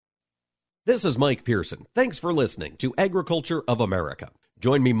This is Mike Pearson. Thanks for listening to Agriculture of America.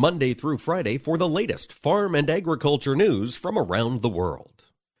 Join me Monday through Friday for the latest farm and agriculture news from around the world.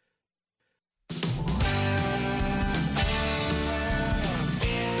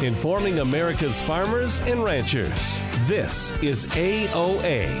 Informing America's farmers and ranchers. This is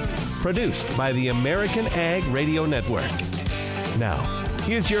AOA, produced by the American Ag Radio Network. Now,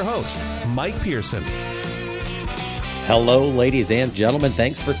 here's your host, Mike Pearson. Hello, ladies and gentlemen.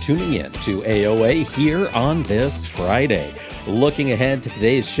 Thanks for tuning in to AOA here on this Friday. Looking ahead to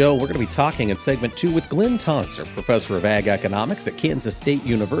today's show, we're going to be talking in segment 2 with Glynn Tonsor, professor of ag economics at Kansas State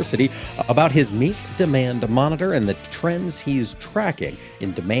University, about his meat demand monitor and the trends he's tracking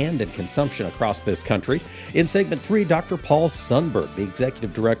in demand and consumption across this country. In segment 3, Dr. Paul Sundberg, the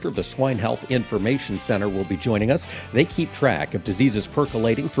executive director of the Swine Health Information Center, will be joining us. They keep track of diseases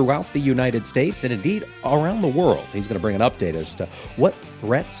percolating throughout the United States and indeed around the world. He's going to bring an update as to what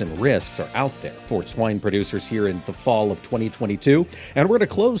threats and risks are out there for swine producers here in the fall of 2022. And we're going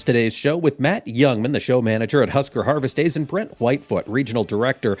to close today's show with Matt Jungmann, the show manager at Husker Harvest Days, and Brent Whitefoot, regional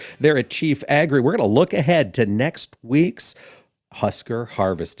director there at Chief Agri. We're going to look ahead to next week's Husker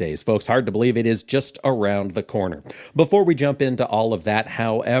Harvest Days. Folks, hard to believe it is just around the corner. Before we jump into all of that,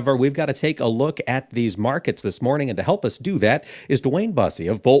 however, we've got to take a look at these markets this morning, and to help us do that is DuWayne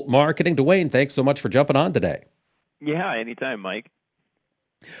Busse of Bolt Marketing. DuWayne, thanks so much for jumping on today. Yeah, anytime, Mike.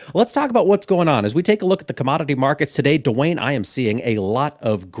 Let's talk about what's going on. As we take a look at the commodity markets today, DuWayne, I am seeing a lot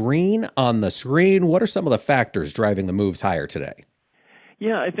of green on the screen. What are some of the factors driving the moves higher today?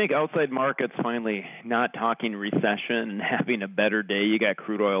 Yeah, I think outside markets finally not talking recession and having a better day. You got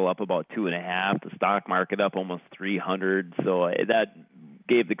crude oil up about 2.5, the stock market up almost 300. So that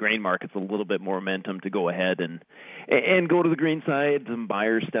gave the grain markets a little bit more momentum to go ahead and go to the green side. Some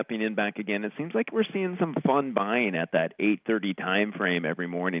buyers stepping in back again. It seems like we're seeing some fun buying at that 8:30 time frame every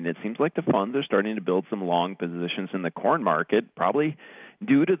morning. It seems like the funds are starting to build some long positions in the corn market, probably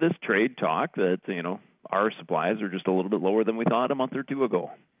due to this trade talk that, our supplies are just a little bit lower than we thought a month or two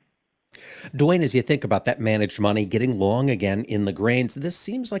ago. DuWayne, as you think about that managed money getting long again in the grains, this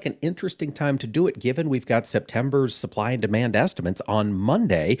seems like an interesting time to do it, given we've got September's supply and demand estimates on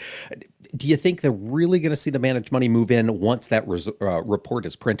Monday. Do you think they're really going to see the managed money move in once that report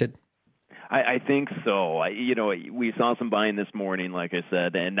is printed? I think so. We saw some buying this morning, like I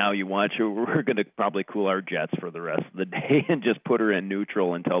said, and now you watch. We're going to probably cool our jets for the rest of the day and just put her in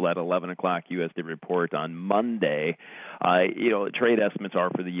neutral until that 11 o'clock USDA report on Monday. Trade estimates are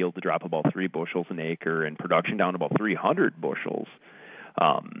for the yield to drop about 3 bushels an acre and production down about 300 bushels.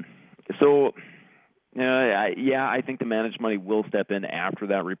 I think the managed money will step in after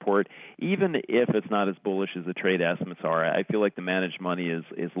that report, even if it's not as bullish as the trade estimates are. I feel like the managed money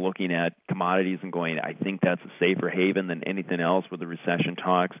is looking at commodities and going, I think that's a safer haven than anything else with the recession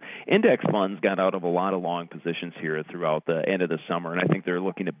talks. Index funds got out of a lot of long positions here throughout the end of the summer, and I think they're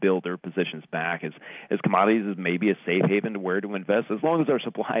looking to build their positions back as commodities is maybe a safe haven to where to invest, as long as our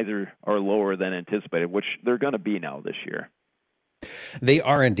supplies are lower than anticipated, which they're going to be now this year. They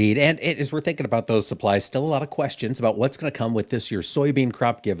are indeed. And as we're thinking about those supplies, still a lot of questions about what's going to come with this year's soybean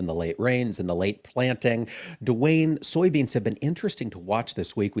crop, given the late rains and the late planting. DuWayne, soybeans have been interesting to watch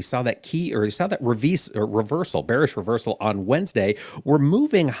this week. We saw that bearish reversal on Wednesday. We're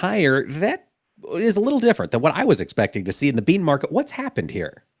moving higher. That is a little different than what I was expecting to see in the bean market. What's happened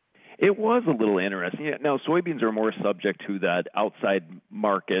here? It was a little interesting. Now, soybeans are more subject to that outside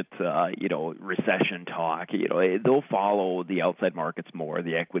market, recession talk. They'll follow the outside markets more,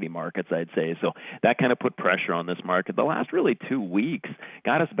 the equity markets, I'd say. So that kind of put pressure on this market. The last really 2 weeks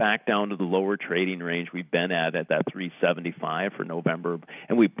got us back down to the lower trading range we've been at that 375 for November,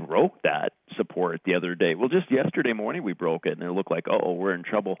 and we broke that support the other day. Well, just yesterday morning we broke it, and it looked like, we're in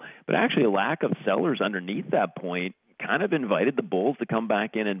trouble. But actually a lack of sellers underneath that point kind of invited the bulls to come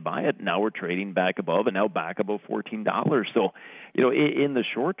back in and buy it. Now we're trading back above, and now back above $14. So, in the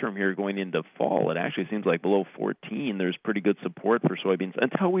short term here going into fall, it actually seems like below 14, there's pretty good support for soybeans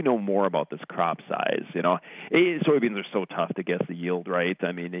until we know more about this crop size. Soybeans are so tough to guess the yield, right?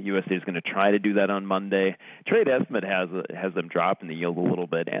 I mean, the USDA is going to try to do that on Monday. Trade estimate has them dropping the yield a little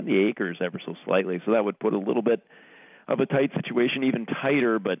bit and the acres ever so slightly. So that would put a little bit of a tight situation even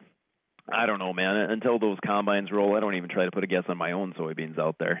tighter, but I don't know, man. Until those combines roll, I don't even try to put a guess on my own soybeans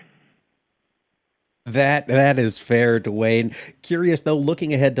out there. That is fair, DuWayne. Curious, though,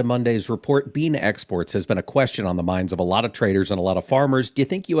 looking ahead to Monday's report, bean exports has been a question on the minds of a lot of traders and a lot of farmers. Do you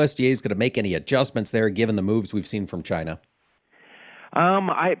think USDA is going to make any adjustments there, given the moves we've seen from China?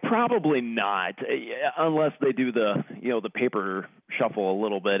 I probably not, unless they do the paper shuffle a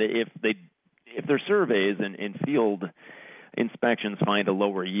little bit. If their surveys and field inspections find a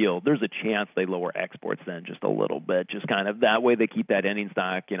lower yield, there's a chance they lower exports then just a little bit. Just kind of that way they keep that ending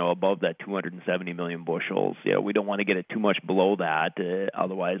stock, above that 270 million bushels. We don't want to get it too much below that.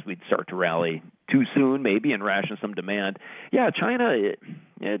 Otherwise, we'd start to rally too soon, maybe, and ration some demand. Yeah, China,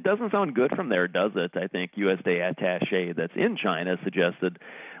 it doesn't sound good from there, does it? I think USDA attaché that's in China suggested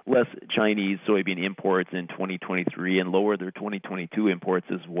less Chinese soybean imports in 2023 and lower their 2022 imports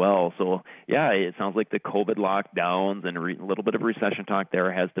as well. So, yeah, it sounds like the COVID lockdowns and a little bit of recession talk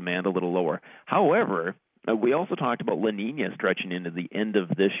there has demand a little lower. However, we also talked about La Nina stretching into the end of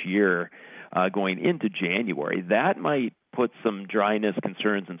this year, going into January. That might put some dryness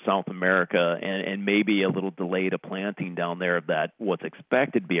concerns in South America and maybe a little delay to planting down there of that what's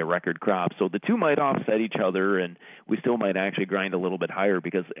expected to be a record crop. So the two might offset each other, and we still might actually grind a little bit higher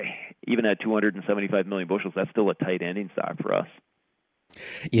because even at 275 million bushels, that's still a tight ending stock for us.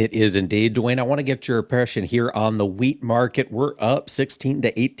 It is indeed. DuWayne, I want to get your impression here on the wheat market. We're up 16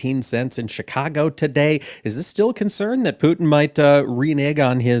 to 18 cents in Chicago today. Is this still a concern that Putin might renege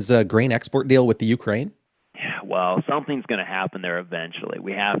on his grain export deal with the Ukraine? Well, something's going to happen there eventually.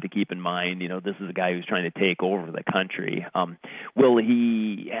 We have to keep in mind, this is a guy who's trying to take over the country. Will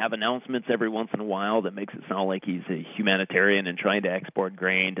he have announcements every once in a while that makes it sound like he's a humanitarian and trying to export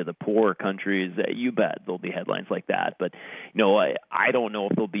grain to the poor countries? You bet there'll be headlines like that. But, I don't know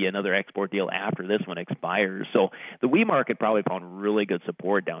if there'll be another export deal after this one expires. So the wheat market probably found really good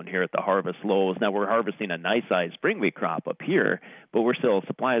support down here at the harvest lows. Now we're harvesting a nice-sized spring wheat crop up here, but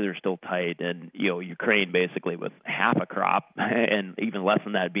supplies are still tight. And, Ukraine basically with half a crop and even less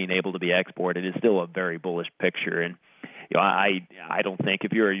than that being able to be exported is still a very bullish picture. And I don't think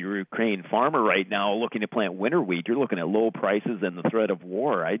if you're a Ukraine farmer right now looking to plant winter wheat, you're looking at low prices and the threat of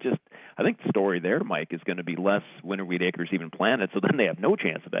war. I think the story there, Mike, is going to be less winter wheat acres even planted, so then they have no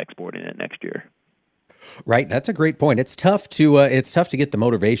chance of exporting it next year. Right, that's a great point. It's tough to get the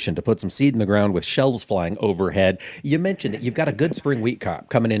motivation to put some seed in the ground with shells flying overhead. You mentioned that you've got a good spring wheat crop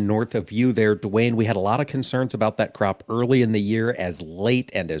coming in north of you there, DuWayne. We had a lot of concerns about that crop early in the year, as late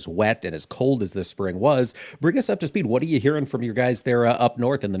and as wet and as cold as this spring was. Bring us up to speed. What are you hearing from your guys there up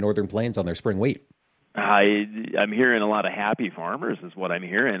north in the northern plains on their spring wheat? I'm hearing a lot of happy farmers is what I'm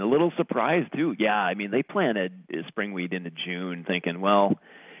hearing. A little surprised too. Yeah, they planted spring wheat into June thinking, well,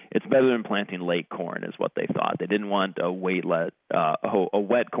 it's better than planting late corn is what they thought. They didn't want a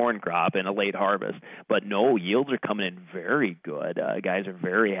wet corn crop and a late harvest. But no, yields are coming in very good. Guys are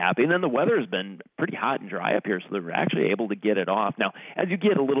very happy. And then the weather has been pretty hot and dry up here, so they're actually able to get it off. Now, as you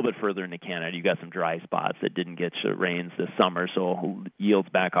get a little bit further into Canada, you got some dry spots that didn't get rains this summer, so yields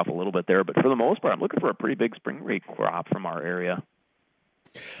back off a little bit there. But for the most part, I'm looking for a pretty big spring wheat crop from our area.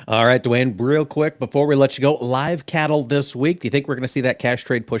 All right, DuWayne, real quick before we let you go, live cattle this week. Do you think we're going to see that cash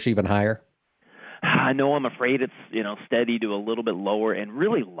trade push even higher? No, I'm afraid it's steady to a little bit lower and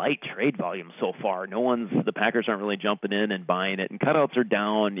really light trade volume so far. The Packers aren't really jumping in and buying it, and cutouts are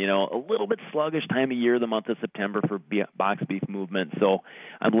down. A little bit sluggish time of year, the month of September for box beef movement. So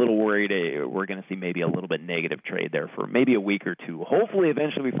I'm a little worried we're going to see maybe a little bit negative trade there for maybe a week or two. Hopefully,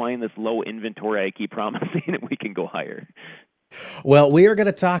 eventually we find this low inventory I keep promising, and we can go higher. Well, we are going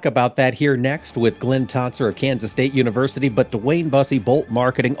to talk about that here next with Glynn Tonsor of Kansas State University. But DuWayne Busse, Bolt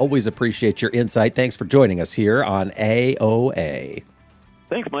Marketing, always appreciate your insight. Thanks for joining us here on AOA.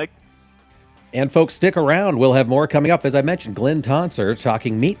 Thanks, Mike. And folks, stick around. We'll have more coming up. As I mentioned, Glynn Tonsor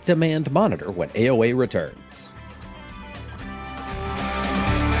talking Meat Demand Monitor when AOA returns.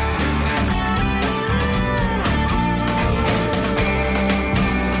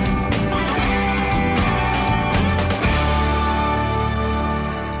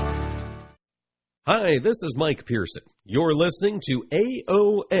 Hi, this is Mike Pearson. You're listening to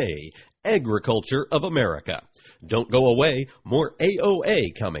AOA, Agriculture of America. Don't go away, more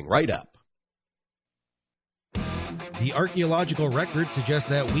AOA coming right up. The archaeological record suggests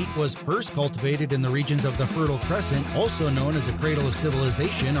that wheat was first cultivated in the regions of the Fertile Crescent, also known as the cradle of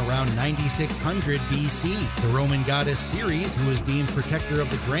civilization, around 9600 BC. The Roman goddess Ceres, who was deemed protector of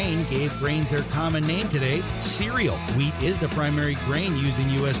the grain, gave grains their common name today, cereal. Wheat is the primary grain used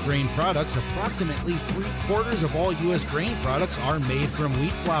in U.S. grain products. Approximately 3/4 of all U.S. grain products are made from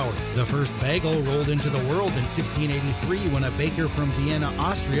wheat flour. The first bagel rolled into the world in 1683 when a baker from Vienna,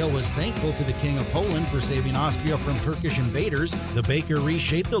 Austria, was thankful to the King of Poland for saving Austria from Turkish invaders. The baker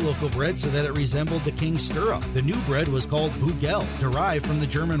reshaped the local bread so that it resembled the king's stirrup. The new bread was called Bugel, derived from the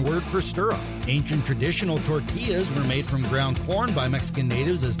German word for stirrup. Ancient traditional tortillas were made from ground corn by Mexican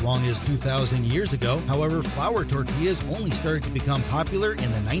natives as long as 2,000 years ago. However, flour tortillas only started to become popular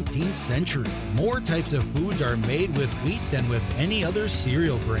in the 19th century. More types of foods are made with wheat than with any other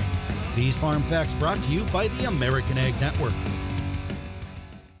cereal grain. These farm facts brought to you by the American Ag Network.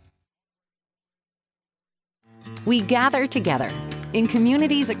 We gather together in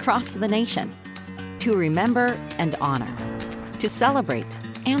communities across the nation to remember and honor, to celebrate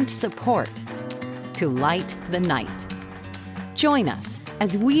and support, to light the night. Join us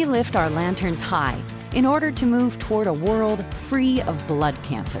as we lift our lanterns high in order to move toward a world free of blood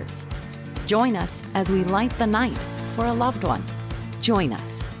cancers. Join us as we light the night for a loved one. Join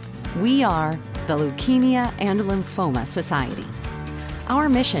us. We are the Leukemia and Lymphoma Society. Our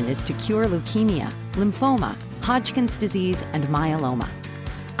mission is to cure leukemia, lymphoma, Hodgkin's disease, and myeloma.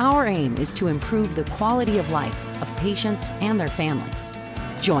 Our aim is to improve the quality of life of patients and their families.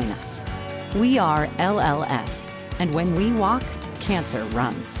 Join us. We are LLS, and when we walk, cancer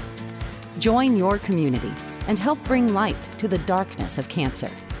runs. Join your community and help bring light to the darkness of cancer.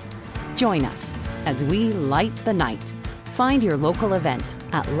 Join us as we light the night. Find your local event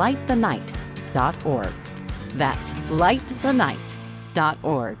at lightthenight.org. That's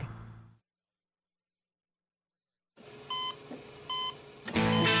lightthenight.org.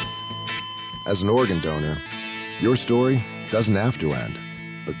 As an organ donor, your story doesn't have to end.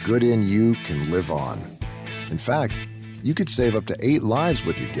 The good in you can live on. In fact, you could save up to 8 lives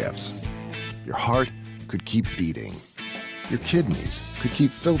with your gifts. Your heart could keep beating. Your kidneys could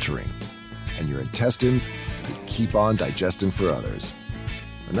keep filtering. And your intestines could keep on digesting for others.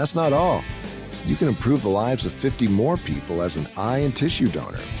 And that's not all. You can improve the lives of 50 more people as an eye and tissue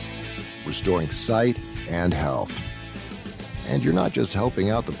donor, restoring sight and health. And you're not just helping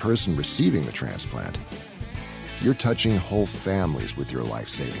out the person receiving the transplant. You're touching whole families with your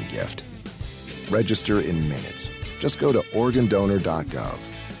life-saving gift. Register in minutes. Just go to organdonor.gov.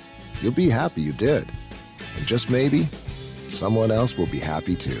 You'll be happy you did. And just maybe, someone else will be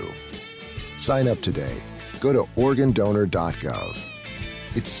happy too. Sign up today. Go to organdonor.gov.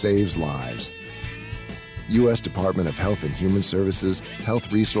 It saves lives. U.S. Department of Health and Human Services,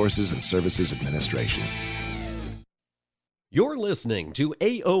 Health Resources and Services Administration. You're listening to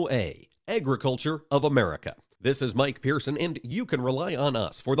AOA, Agriculture of America. This is Mike Pearson, and you can rely on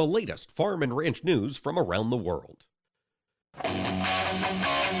us for the latest farm and ranch news from around the world.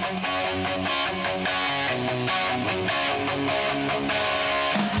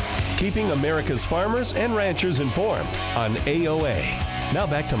 Keeping America's farmers and ranchers informed on AOA. Now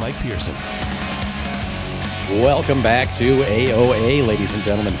back to Mike Pearson. Welcome back to AOA, ladies and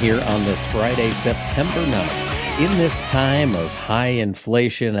gentlemen, here on this Friday, September 9th. In this time of high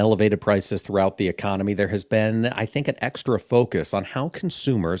inflation, elevated prices throughout the economy, there has been, I think, an extra focus on how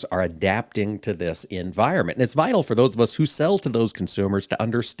consumers are adapting to this environment. And it's vital for those of us who sell to those consumers to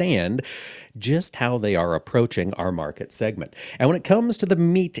understand just how they are approaching our market segment. And when it comes to the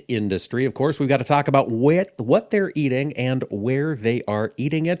meat industry, of course, we've got to talk about what they're eating and where they are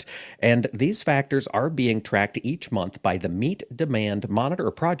eating it. And these factors are being tracked each month by the Meat Demand Monitor,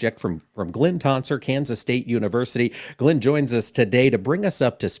 a project from Glynn Tonsor, Kansas State University. Glynn joins us today to bring us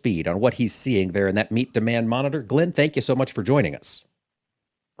up to speed on what he's seeing there in that Meat Demand Monitor. Glynn, thank you so much for joining us.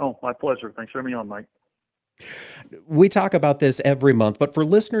 Oh, my pleasure. Thanks for having me on, Mike. We talk about this every month, but for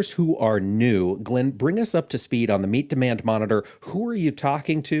listeners who are new, Glynn, bring us up to speed on the Meat Demand Monitor. Who are you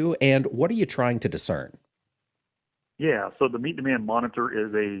talking to, and what are you trying to discern? Yeah, so the Meat Demand Monitor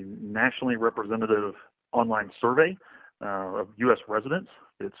is a nationally representative online survey of U.S. residents.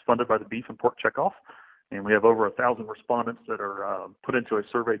 It's funded by the Beef and Pork Checkoff, and we have over 1,000 respondents that are put into a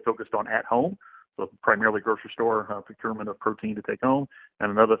survey focused on at home, so primarily grocery store procurement of protein to take home,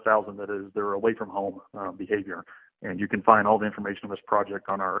 and another 1,000 that is their away from home behavior. And you can find all the information on this project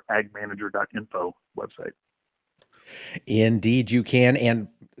on our agmanager.info website. Indeed, you can. And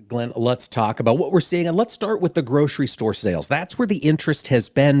Glynn, let's talk about what we're seeing. And let's start with the grocery store sales. That's where the interest has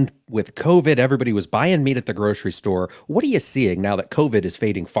been with COVID. Everybody was buying meat at the grocery store. What are you seeing now that COVID is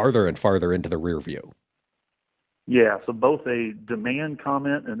fading farther and farther into the rear view? Yeah, so both a demand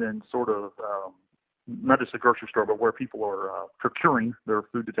comment and then sort of not just a grocery store, but where people are procuring their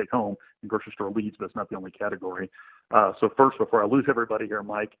food to take home. And grocery store leads, but it's not the only category. So first, before I lose everybody here,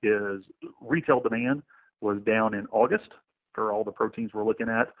 Mike, is retail demand was down in August for all the proteins we're looking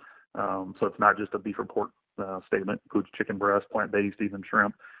at. So it's not just a beef or pork statement. Includes chicken breast, plant-based, even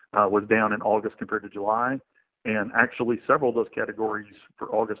shrimp, was down in August compared to July. And actually several of those categories for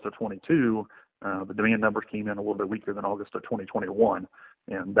August of 22, the demand numbers came in a little bit weaker than August of 2021.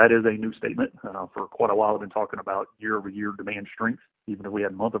 And that is a new statement. For quite a while, I've been talking about year-over-year demand strength, even if we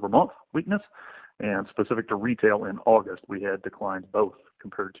had month-over-month weakness. And specific to retail in August, we had declines both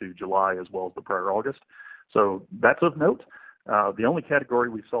compared to July as well as the prior August. So that's of note. The only category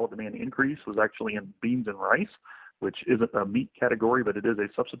we saw demand increase was actually in beans and rice. which isn't a meat category, but it is a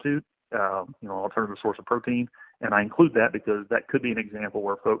substitute, alternative source of protein. And I include that because that could be an example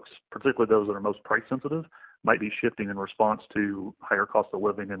where folks, particularly those that are most price sensitive, might be shifting in response to higher cost of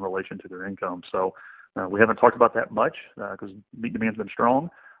living in relation to their income. So we haven't talked about that much because meat demand's been strong,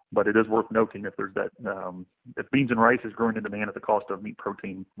 but it is worth noting if there's that, if beans and rice is growing in demand at the cost of meat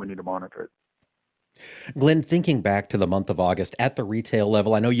protein, we need to monitor it. Glynn, thinking back to the month of August at the retail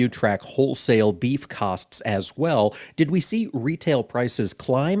level, I know you track wholesale beef costs as well. Did we see retail prices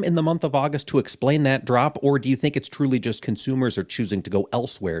climb in the month of August to explain that drop, or do you think it's truly just consumers are choosing to go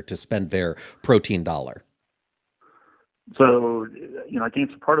elsewhere to spend their protein dollar? So, I can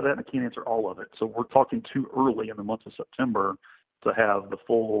answer part of that and I can't answer all of it. So we're talking too early in the month of September to have the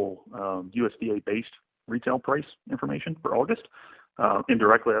full USDA-based retail price information for August.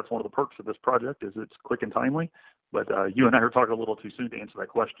 Indirectly, that's one of the perks of this project is it's quick and timely. But you and I are talking a little too soon to answer that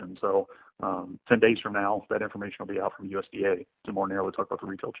question. So 10 days from now, that information will be out from USDA to more narrowly talk about the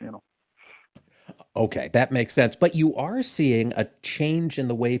retail channel. Okay, that makes sense. But you are seeing a change in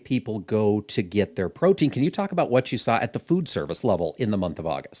the way people go to get their protein. Can you talk about what you saw at the food service level in the month of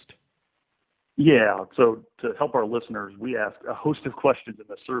August? Yeah, so to help our listeners, we asked a host of questions in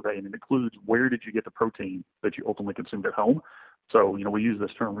the survey, and it includes where did you get the protein that you ultimately consumed at home. So, we use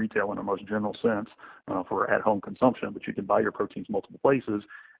this term retail in a most general sense for at-home consumption, but you can buy your proteins multiple places.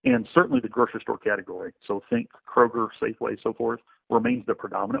 And certainly the grocery store category, so think Kroger, Safeway, so forth, remains the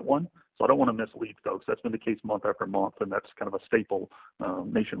predominant one. So I don't want to mislead folks. That's been the case month after month, and that's kind of a staple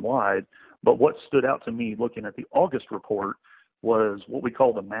nationwide. But what stood out to me looking at the August report was what we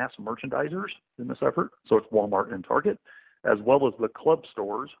call the mass merchandisers in this effort. So it's Walmart and Target, as well as the club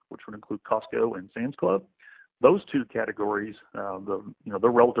stores, which would include Costco and Sam's Club. Those two categories, the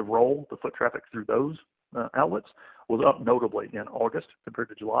relative role, the foot traffic through those outlets was up notably in August compared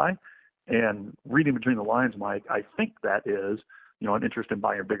to July. And reading between the lines, Mike, I think that is, an interest in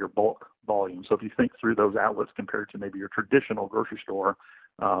buying bigger bulk volume. So if you think through those outlets compared to maybe your traditional grocery store,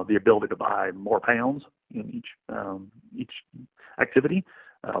 the ability to buy more pounds in each activity,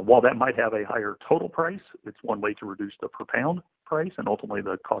 while that might have a higher total price, it's one way to reduce the per pound price and ultimately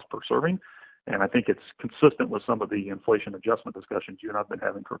the cost per serving. And I think it's consistent with some of the inflation adjustment discussions you and I've been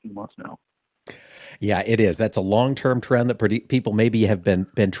having for a few months now. Yeah, it is. That's a long-term trend that people maybe have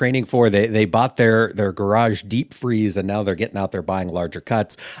been training for. They bought their garage deep freeze, and now they're getting out there buying larger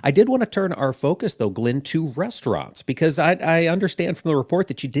cuts. I did want to turn our focus, though, Glynn, to restaurants, because I understand from the report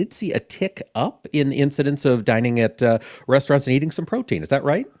that you did see a tick up in the incidence of dining at restaurants and eating some protein. Is that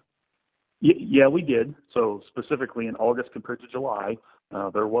right? Yeah, we did. So specifically in August compared to July,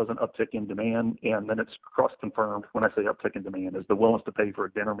 there was an uptick in demand, and then it's cross-confirmed. When I say uptick in demand, is the willingness to pay for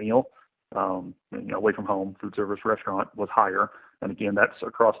a dinner meal, away from home, food service, restaurant was higher. And again, that's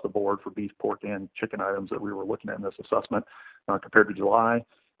across the board for beef, pork, and chicken items that we were looking at in this assessment compared to July.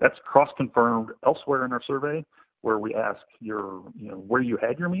 That's cross-confirmed elsewhere in our survey, where we ask where you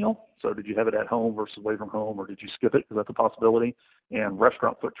had your meal. So did you have it at home versus away from home, or did you skip it? Because that's a possibility. And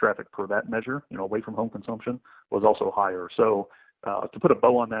restaurant foot traffic per that measure, away from home consumption, was also higher. So to put a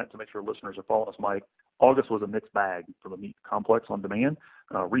bow on that, to make sure listeners are following us, Mike, August was a mixed bag for the meat complex on demand.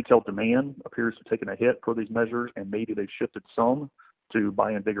 Retail demand appears to have taken a hit for these measures, and maybe they've shifted some to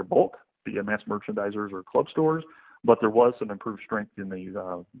buy in bigger bulk via mass merchandisers or club stores. But there was some improved strength in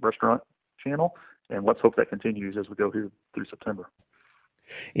the restaurant channel, and let's hope that continues as we go here through September.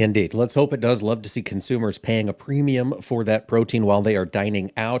 Indeed. Let's hope it does. Love to see consumers paying a premium for that protein while they are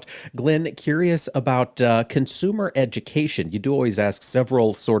dining out. Glynn, curious about consumer education. You do always ask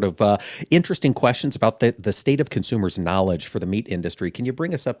several sort of interesting questions about the state of consumers' knowledge for the meat industry. Can you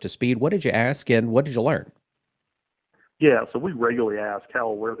bring us up to speed? What did you ask and what did you learn? Yeah, so we regularly ask how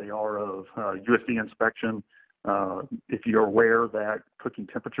aware they are of USDA inspection. If you're aware that cooking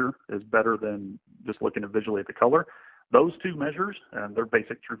temperature is better than just looking visually at the color. Those two measures, and they're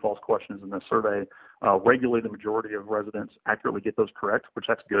basic true-false questions in this survey, regularly the majority of residents accurately get those correct, which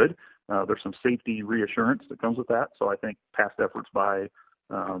that's good. There's some safety reassurance that comes with that. So I think past efforts by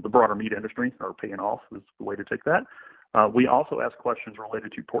the broader meat industry are paying off is the way to take that. We also ask questions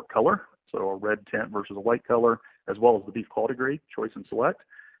related to pork color, so a red tint versus a white color, as well as the beef quality grade, choice and select.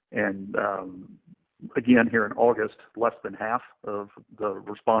 And again, here in August, less than half of the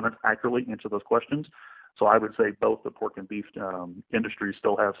respondents accurately answer those questions. So I would say both the pork and beef industries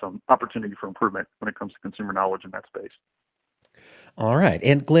still have some opportunity for improvement when it comes to consumer knowledge in that space. All right.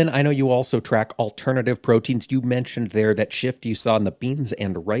 And Glynn, I know you also track alternative proteins. You mentioned there that shift you saw in the beans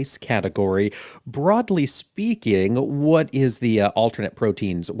and rice category. Broadly speaking, what is the alternate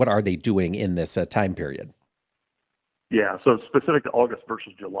proteins? What are they doing in this time period? Yeah, so specific to August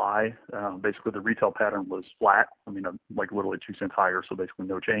versus July, basically the retail pattern was flat. I mean, like literally 2 cents higher, so basically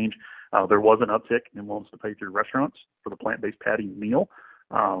no change. There was an uptick in willingness to pay through restaurants for the plant-based patty meal.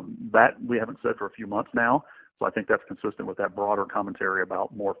 That we haven't said for a few months now, so I think that's consistent with that broader commentary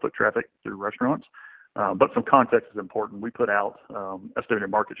about more foot traffic through restaurants. But some context is important. We put out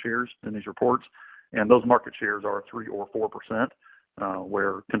estimated market shares in these reports, and those market shares are 3 or 4%.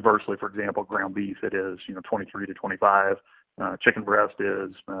 Where conversely, for example, ground beef, it is 23 to 25. Chicken breast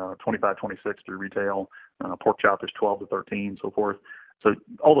is 25, 26 through retail. Pork chop is 12 to 13, so forth. So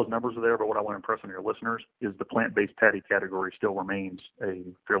all those numbers are there, but what I want to impress on your listeners is the plant-based patty category still remains a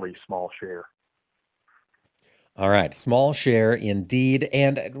fairly small share. All right, small share indeed.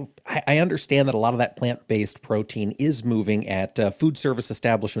 And I understand that a lot of that plant-based protein is moving at food service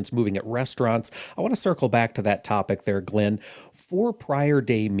establishments, moving at restaurants. I want to circle back to that topic there, Glynn. For prior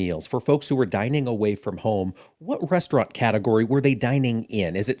day meals, for folks who were dining away from home, what restaurant category were they dining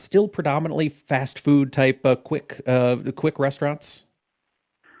in? Is it still predominantly fast food type quick restaurants?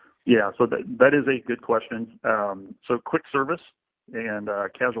 Yeah, so that is a good question. So quick service and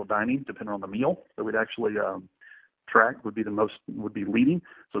casual dining, depending on the meal that we'd actually track, would be leading.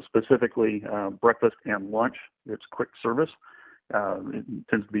 So specifically breakfast and lunch, it's quick service. It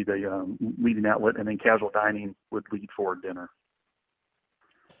tends to be the leading outlet, and then casual dining would lead for dinner.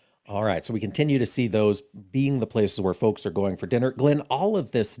 All right, so we continue to see those being the places where folks are going for dinner. Glynn, all of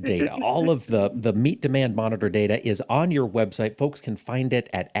this data, all of the meat demand monitor data is on your website. Folks can find it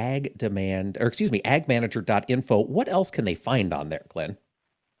at agmanager.info. What else can they find on there, Glynn?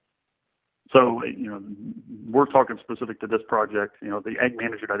 So, we're talking specific to this project. The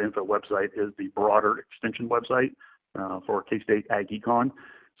agmanager.info website is the broader extension website for K-State Ag Econ.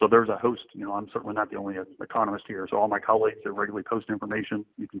 So there's a host. I'm certainly not the only economist here. So all my colleagues that regularly post information,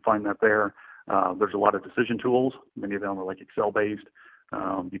 you can find that there. There's a lot of decision tools. Many of them are like Excel-based.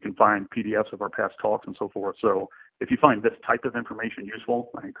 You can find PDFs of our past talks and so forth. So if you find this type of information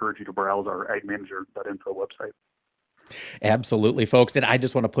useful, I encourage you to browse our agmanager.info website. Absolutely, folks. And I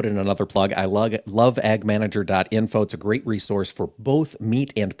just want to put in another plug. I love agmanager.info. It's a great resource for both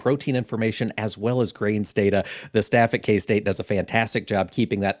meat and protein information as well as grains data. The staff at K-State does a fantastic job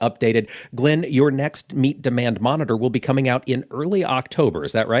keeping that updated. Glynn, your next meat demand monitor will be coming out in early October.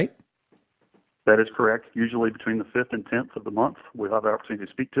 Is that right? That is correct. Usually between the 5th and 10th of the month, we'll have the opportunity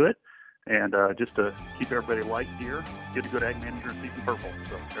to speak to it. And just to keep everybody light here, get a good Ag Manager and see some purple.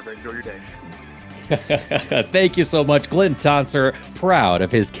 So everybody enjoy your day. Thank you so much, Glynn Tonsor, proud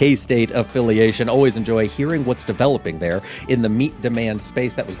of his K-State affiliation. Always enjoy hearing what's developing there in the meat demand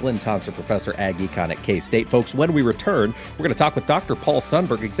space. That was Glynn Tonsor, Professor Ag Econ at K-State. Folks, when we return, we're going to talk with Dr. Paul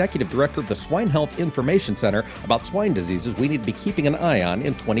Sundberg, Executive Director of the Swine Health Information Center, about swine diseases we need to be keeping an eye on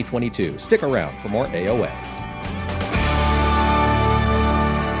in 2022. Stick around for more AOA.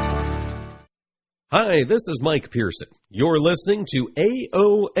 Hi, this is Mike Pearson. You're listening to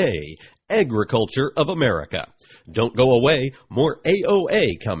AOA, Agriculture of America. Don't go away, more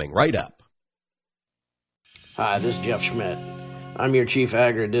AOA coming right up. Hi, this is Jeff Schmidt. I'm your Chief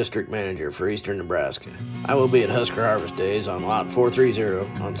Agri District Manager for Eastern Nebraska. I will be at Husker Harvest Days on Lot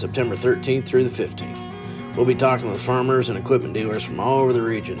 430 on September 13th through the 15th. We'll be talking with farmers and equipment dealers from all over the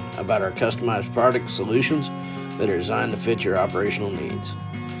region about our customized product solutions that are designed to fit your operational needs.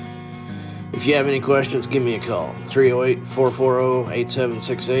 If you have any questions, give me a call,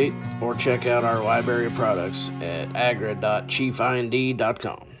 308-440-8768, or check out our library of products at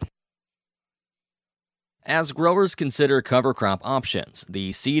agra.chiefind.com. As growers consider cover crop options,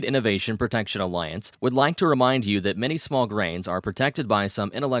 the Seed Innovation Protection Alliance would like to remind you that many small grains are protected by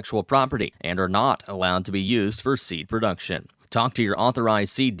some intellectual property and are not allowed to be used for seed production. Talk to your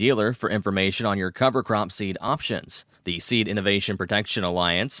authorized seed dealer for information on your cover crop seed options. The Seed Innovation Protection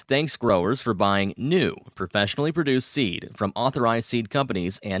Alliance thanks growers for buying new, professionally produced seed from authorized seed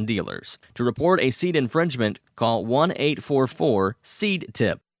companies and dealers. To report a seed infringement, call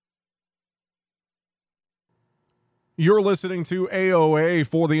 1-844-SEED-TIP. You're listening to AOA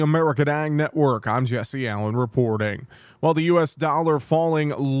for the American Ag Network. I'm Jesse Allen reporting. While the U.S. dollar falling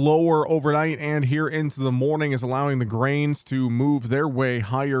lower overnight and here into the morning is allowing the grains to move their way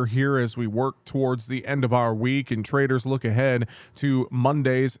higher here as we work towards the end of our week, and traders look ahead to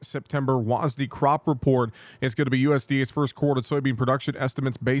Monday's September WASDE crop report. It's going to be USDA's first quarter soybean production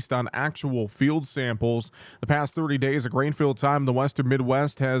estimates based on actual field samples. The past 30 days of grain field time in the western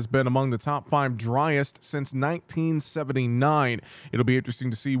Midwest has been among the top 5 driest since 1979. It'll be interesting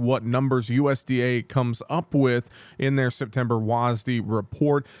to see what numbers USDA comes up with in their September WASDE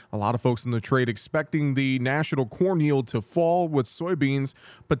report. A lot of folks in the trade expecting the national corn yield to fall, with soybeans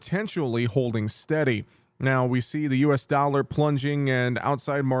potentially holding steady. Now, we see the U.S. dollar plunging and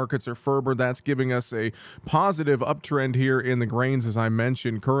outside markets are firmer. That's giving us a positive uptrend here in the grains, as I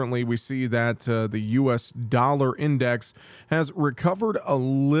mentioned. Currently, we see that the U.S. dollar index has recovered a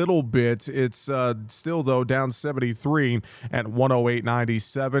little bit. It's still, though, down 73 at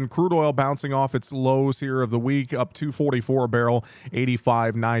 108.97. Crude oil bouncing off its lows here of the week, up 244 a barrel,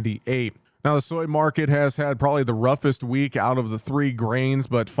 85.98. Now, the soy market has had probably the roughest week out of the three grains,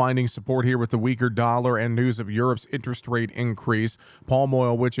 but finding support here with the weaker dollar and news of Europe's interest rate increase. Palm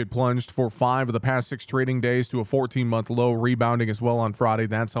oil, which had plunged for 5 of the past 6 trading days to a 14-month low, rebounding as well on Friday.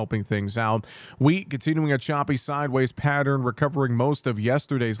 That's helping things out. Wheat continuing a choppy sideways pattern, recovering most of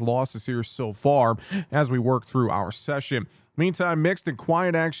yesterday's losses here so far as we work through our session. Meantime, mixed and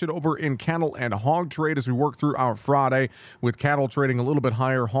quiet action over in cattle and hog trade as we work through our Friday, with cattle trading a little bit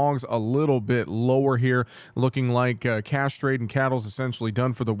higher, hogs a little bit lower here, looking like cash trade and cattle's essentially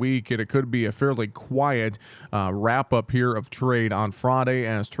done for the week, and it could be a fairly quiet wrap-up here of trade on Friday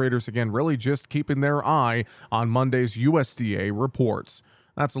as traders, again, really just keeping their eye on Monday's USDA reports.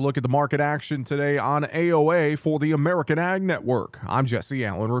 That's a look at the market action today on AOA for the American Ag Network. I'm Jesse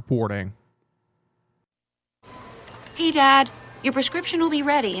Allen reporting. Hey, Dad, your prescription will be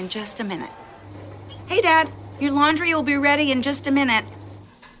ready in just a minute. Hey, Dad, your laundry will be ready in just a minute.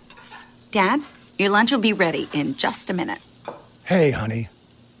 Dad, your lunch will be ready in just a minute. Hey, honey,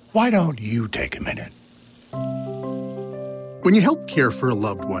 why don't you take a minute? When you help care for a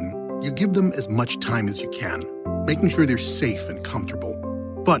loved one, you give them as much time as you can, making sure they're safe and comfortable.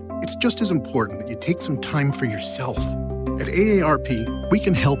 But it's just as important that you take some time for yourself. At AARP, we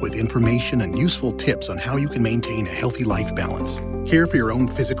can help with information and useful tips on how you can maintain a healthy life balance, care for your own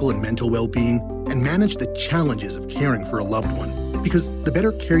physical and mental well-being, and manage the challenges of caring for a loved one. Because the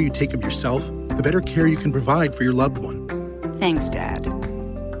better care you take of yourself, the better care you can provide for your loved one. Thanks, Dad.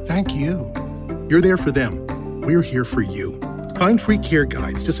 Thank you. You're there for them. We're here for you. Find free care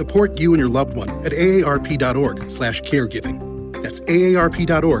guides to support you and your loved one at aarp.org/caregiving. That's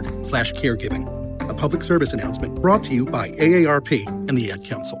aarp.org/caregiving. A public service announcement brought to you by AARP and the Ad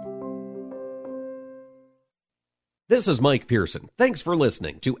Council. This is Mike Pearson. Thanks for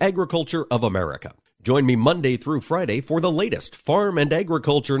listening to Agriculture of America. Join me Monday through Friday for the latest farm and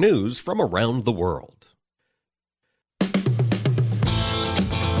agriculture news from around the world.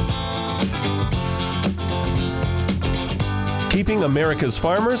 Keeping America's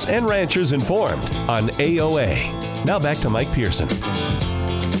farmers and ranchers informed on AOA. Now back to Mike Pearson.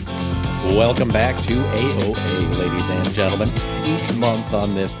 Welcome back to AOA, ladies and gentlemen. Each month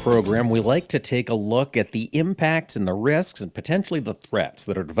on this program, we like to take a look at the impacts and the risks and potentially the threats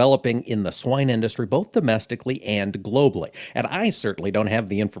that are developing in the swine industry, both domestically and globally. And I certainly don't have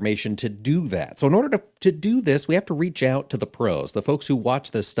the information to do that. So in order to do this, we have to reach out to the pros, the folks who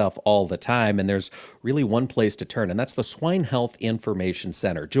watch this stuff all the time. And there's really one place to turn, and that's the Swine Health Information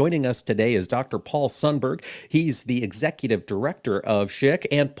Center. Joining us today is Dr. Paul Sundberg. He's the executive director of SHIC.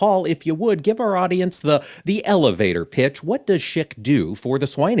 And Paul, if you would, give our audience the elevator pitch. What does SHIC do for the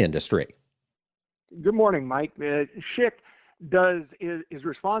swine industry? Good morning, Mike. SHIC is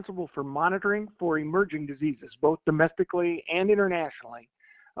responsible for monitoring for emerging diseases, both domestically and internationally,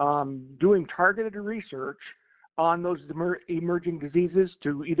 doing targeted research on those emerging diseases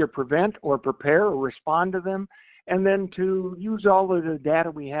to either prevent or prepare or respond to them, and then to use all of the data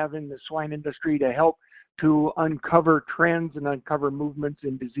we have in the swine industry to help to uncover trends and uncover movements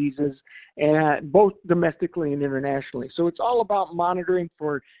in diseases, and both domestically and internationally. So it's all about monitoring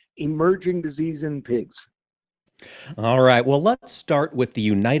for emerging disease in pigs. All right. Well, let's start with the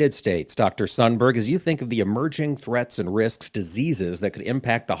United States, Dr. Sundberg. As you think of the emerging threats and risks, diseases that could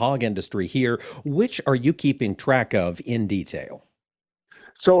impact the hog industry here, which are you keeping track of in detail?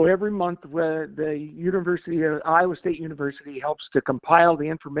 So every month, the Iowa State University helps to compile the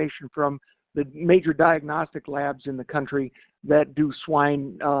information from the major diagnostic labs in the country that do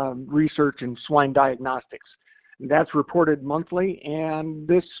swine research and swine diagnostics. And that's reported monthly, and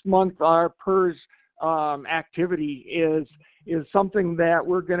this month our PRRS activity is something that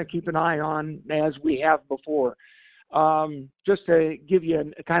we're going to keep an eye on as we have before. Just to give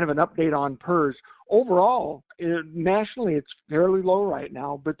you kind of an update on PRRS, overall, nationally it's fairly low right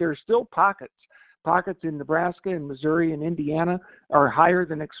now, but there's still pockets. Pockets in Nebraska and Missouri and Indiana are higher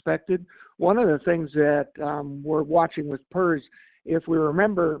than expected. One of the things that we're watching with PRRS, if we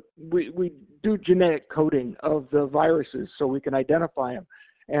remember, we do genetic coding of the viruses so we can identify them.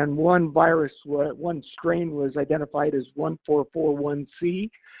 And one strain was identified as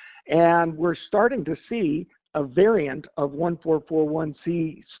 1441C, and we're starting to see a variant of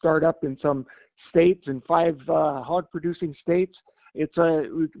 1441C start up in some states, in 5 hog-producing states.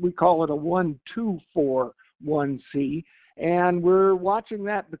 we call it a 1-2-4-1C, and we're watching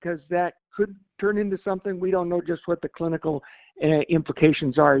that because that could turn into something. We don't know just what the clinical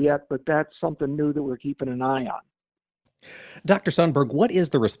implications are yet, but that's something new that we're keeping an eye on. Dr. Sundberg, what is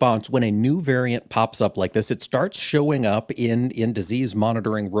the response when a new variant pops up like this? It starts showing up in disease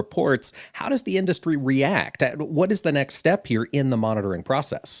monitoring reports. How does the industry react? What is the next step here in the monitoring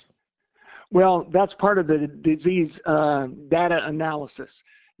process? Well, that's part of the disease data analysis.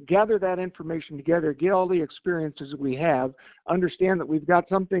 Gather that information together, get all the experiences we have, understand that we've got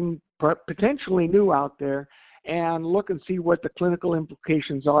something potentially new out there, and look and see what the clinical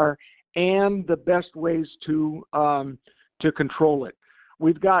implications are and the best ways to control it.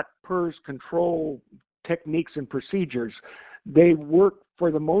 We've got PRRS control techniques and procedures. They work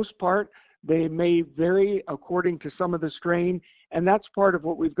for the most part. They may vary according to some of the strain, and that's part of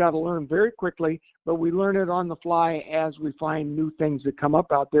what we've got to learn very quickly, but we learn it on the fly as we find new things that come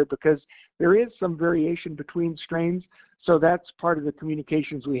up out there, because there is some variation between strains, so that's part of the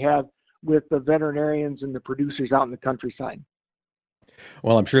communications we have with the veterinarians and the producers out in the countryside.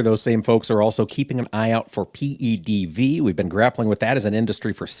 Well, I'm sure those same folks are also keeping an eye out for PEDV. We've been grappling with that as an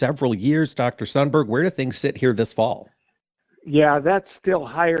industry for several years. Dr. Sundberg, where do things sit here this fall? Yeah, that's still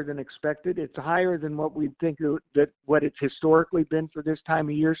higher than expected. It's higher than what we think what it's historically been for this time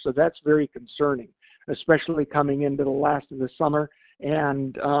of year, so that's very concerning, especially coming into the last of the summer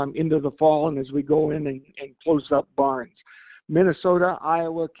and into the fall, and as we go in and close up barns. Minnesota,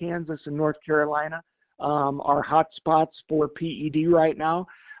 Iowa, Kansas, and North Carolina are hot spots for PED right now.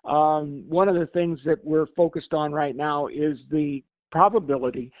 One of the things that we're focused on right now is the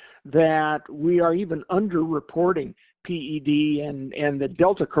probability that we are even underreporting PED and the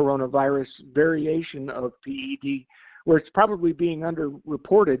Delta coronavirus variation of PED, where it's probably being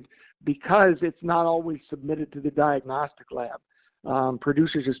underreported because it's not always submitted to the diagnostic lab.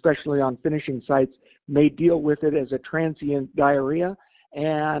 Producers, especially on finishing sites, may deal with it as a transient diarrhea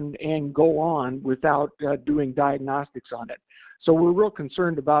and go on without doing diagnostics on it. So we're real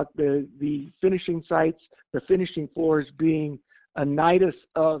concerned about the finishing sites, the finishing floors being a nidus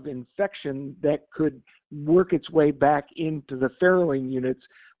of infection that could work its way back into the farrowing units,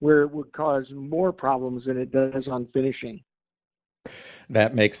 where it would cause more problems than it does on finishing.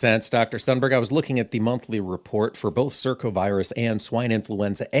 That makes sense. Dr. Sundberg, I was looking at the monthly report for both circovirus and swine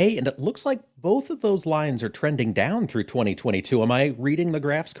influenza A, and it looks like both of those lines are trending down through 2022. Am I reading the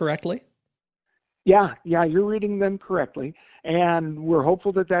graphs correctly? Yeah, you're reading them correctly, and we're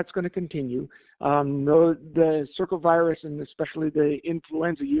hopeful that that's going to continue. The circovirus and especially the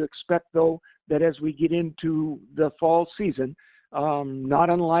influenza, you expect, though, that as we get into the fall season, not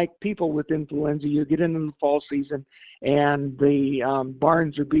unlike people with influenza, you get into the fall season and the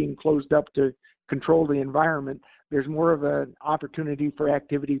barns are being closed up to control the environment. There's more of an opportunity for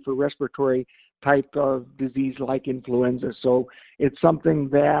activity for respiratory type of disease like influenza. So it's something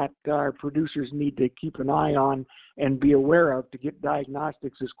that our producers need to keep an eye on and be aware of to get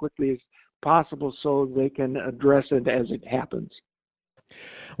diagnostics as quickly as possible so they can address it as it happens.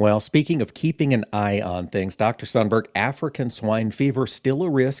 Well, speaking of keeping an eye on things, Dr. Sundberg, African swine fever still a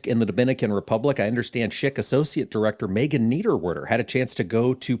risk in the Dominican Republic. I understand SCHC Associate Director Megan Niederwerder had a chance to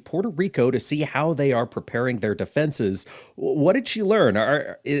go to Puerto Rico to see how they are preparing their defenses. What did she learn?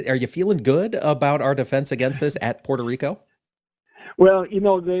 Are you feeling good about our defense against this at Puerto Rico? Well,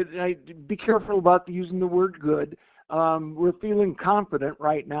 be careful about using the word good. We're feeling confident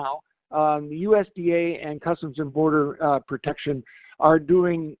right now. The USDA and Customs and Border Protection are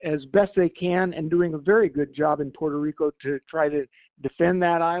doing as best they can and doing a very good job in Puerto Rico to try to defend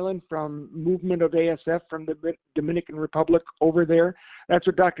that island from movement of ASF from the Dominican Republic over there. That's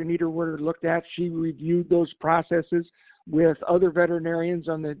what Dr. Niederwerder looked at. She reviewed those processes with other veterinarians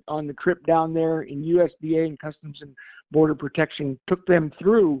on the trip down there in USDA and Customs and Border Protection, took them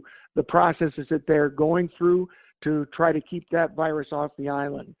through the processes that they're going through to try to keep that virus off the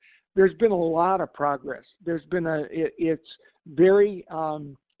island. There's been a lot of progress. It's very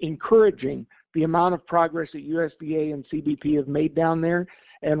encouraging, the amount of progress that USDA and CBP have made down there,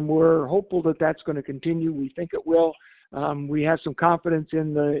 and we're hopeful that that's going to continue. We think it will. We have some confidence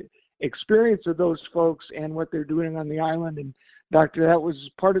in the experience of those folks and what they're doing on the island, and that was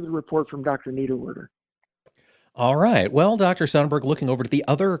part of the report from Dr. Niederwerder. All right. Well, Dr. Sundberg, looking over to the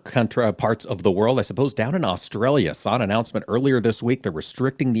other parts of the world, I suppose down in Australia, saw an announcement earlier this week. They're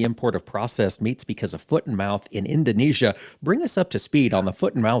restricting the import of processed meats because of foot and mouth in Indonesia. Bring us up to speed on the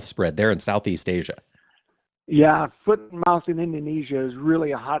foot and mouth spread there in Southeast Asia. Yeah, foot and mouth in Indonesia is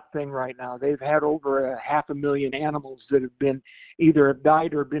really a hot thing right now. They've had over 500,000 animals that have been either have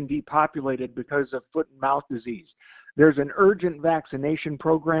died or been depopulated because of foot and mouth disease. There's an urgent vaccination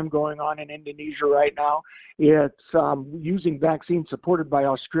program going on in Indonesia right now. It's using vaccines supported by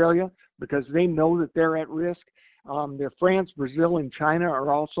Australia because they know that they're at risk. France, Brazil, and China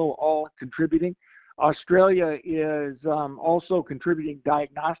are also all contributing. Australia is also contributing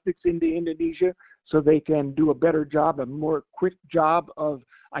diagnostics into Indonesia so they can do a better job, a more quick job of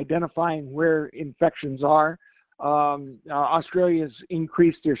identifying where infections are. Australia's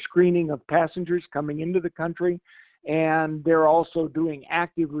increased their screening of passengers coming into the country, and they're also doing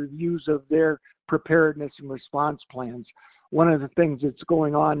active reviews of their preparedness and response plans. One of the things that's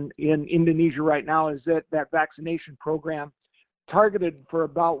going on in Indonesia right now is that vaccination program targeted for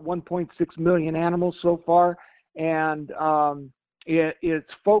about 1.6 million animals so far, and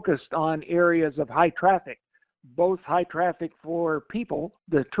it's focused on areas of high traffic, both high traffic for people,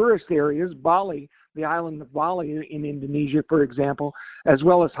 the tourist areas, Bali, the island of Bali in Indonesia, for example, as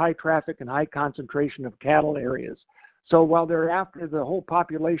well as high traffic and high concentration of cattle areas. So while they're after the whole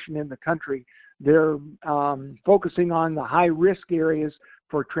population in the country, they're focusing on the high-risk areas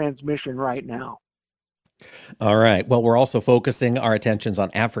for transmission right now. All right. Well, we're also focusing our attentions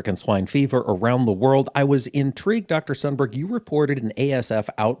on African swine fever around the world. I was intrigued, Dr. Sundberg, you reported an ASF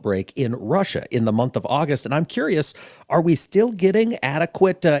outbreak in Russia in the month of August, and I'm curious, are we still getting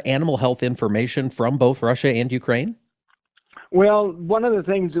adequate animal health information from both Russia and Ukraine? Well, one of the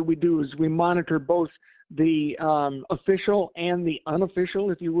things that we do is we monitor both the official and the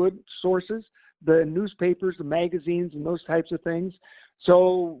unofficial, if you would, sources, the newspapers, the magazines, and those types of things.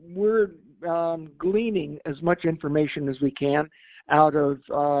 So we're gleaning as much information as we can out of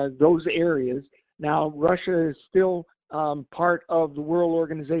those areas. Now, Russia is still part of the World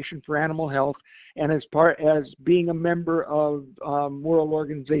Organization for Animal Health, and as being a member of World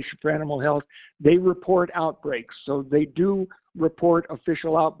Organization for Animal Health, they report outbreaks. So they do report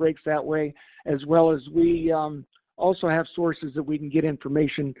official outbreaks that way, as well as we also have sources that we can get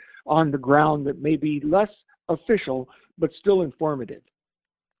information on the ground that may be less official, but still informative.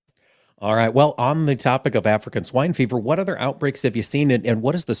 All right. Well, on the topic of African swine fever, what other outbreaks have you seen, and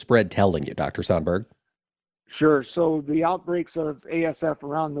what is the spread telling you, Dr. Sundberg? Sure. So the outbreaks of ASF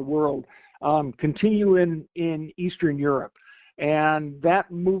around the world continue in Eastern Europe. And that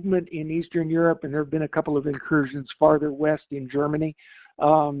movement in Eastern Europe, and there have been a couple of incursions farther west in Germany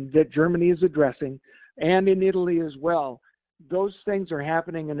that Germany is addressing, and in Italy as well. Those things are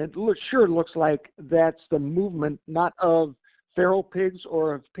happening, and it sure looks like that's the movement not of feral pigs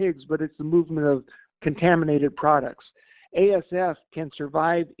or of pigs, but it's the movement of contaminated products. ASF can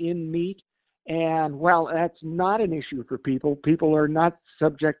survive in meat, and while that's not an issue for people, people are not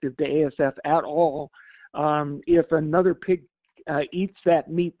subjective to ASF at all. If another pig eats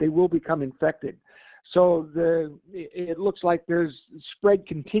that meat, they will become infected. So it looks like there's spread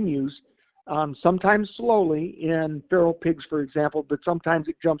continues, sometimes slowly in feral pigs, for example, but sometimes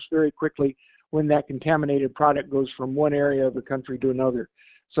it jumps very quickly when that contaminated product goes from one area of the country to another.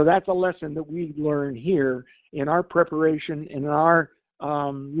 So that's a lesson that we learn here in our preparation and in our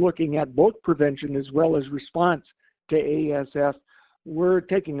looking at both prevention as well as response to ASF. We're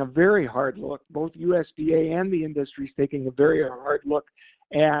taking a very hard look, both USDA and the industry is taking a very hard look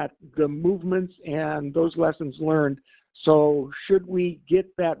at the movements and those lessons learned. So should we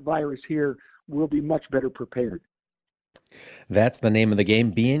get that virus here, we'll be much better prepared. That's the name of the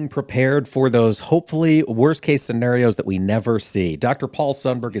game, being prepared for those hopefully worst case scenarios that we never see. Dr. Paul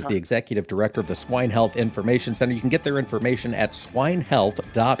Sundberg is the executive director of the Swine Health Information Center. You can get their information at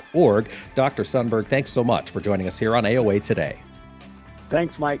swinehealth.org. Dr. Sundberg, thanks so much for joining us here on AOA today.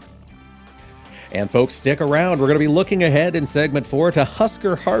 Thanks, Mike. And folks, stick around. We're going to be looking ahead in segment 4 to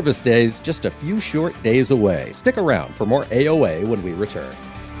Husker Harvest Days, just a few short days away. Stick around for more AOA when we return.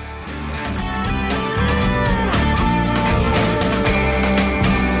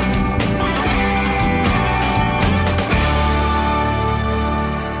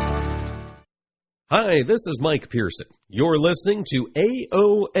 Hi, this is Mike Pearson. You're listening to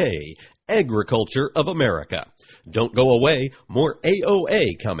AOA, Agriculture of America. Don't go away, more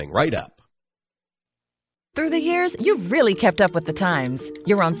AOA coming right up. Through the years, you've really kept up with the times.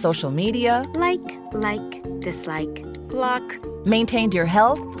 You're on social media. Like, dislike, block. Maintained your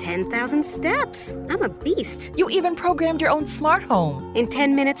health. 10,000 steps. I'm a beast. You even programmed your own smart home. In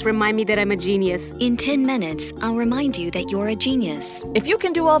 10 minutes, remind me that I'm a genius. In 10 minutes, I'll remind you that you're a genius. If you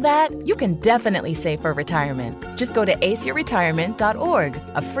can do all that, you can definitely save for retirement. Just go to aceyourretirement.org,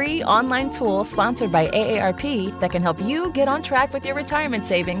 a free online tool sponsored by AARP that can help you get on track with your retirement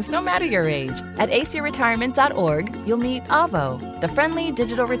savings no matter your age. At aceyourretirement.org, you'll meet Avo, the friendly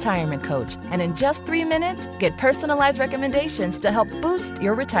digital retirement coach, and in just 3 minutes, get personalized recommendations plans to help boost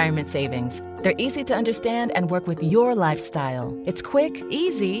your retirement savings. They're easy to understand and work with your lifestyle. It's quick,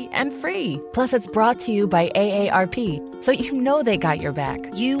 easy, and free. Plus, it's brought to you by AARP, so you know they got your back.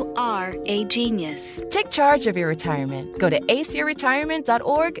 You are a genius. Take charge of your retirement. Go to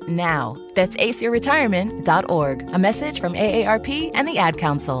aceyourretirement.org now. That's aceyourretirement.org. A message from AARP and the Ad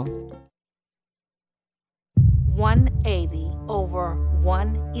Council. 180 over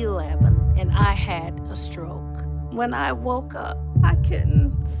 111, and I had a stroke. When I woke up, I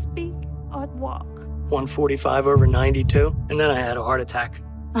couldn't speak or walk. 145 over 92, and then I had a heart attack.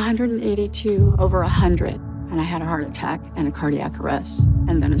 182 over 100, and I had a heart attack and a cardiac arrest,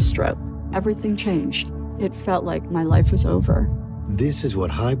 and then a stroke. Everything changed. It felt like my life was over. This is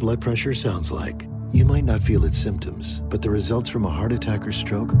what high blood pressure sounds like. You might not feel its symptoms, but the results from a heart attack or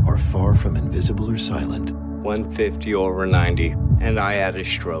stroke are far from invisible or silent. 150 over 90, and I had a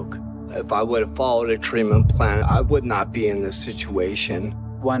stroke. If I would have followed a treatment plan, I would not be in this situation.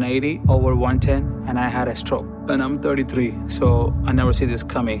 180 over 110, and I had a stroke. And I'm 33, so I never see this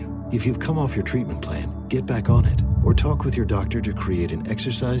coming. If you've come off your treatment plan, get back on it, or talk with your doctor to create an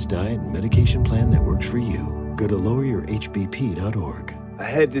exercise, diet, and medication plan that works for you. Go to loweryourhbp.org.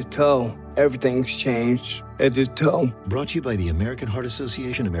 Head to toe, everything's changed. Head to toe. Brought to you by the American Heart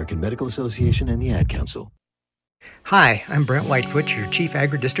Association, American Medical Association, and the Ad Council. Hi, I'm Brent Whitefoot, your Chief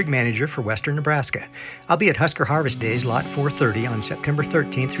Agri District Manager for Western Nebraska. I'll be at Husker Harvest Days, Lot 430 on September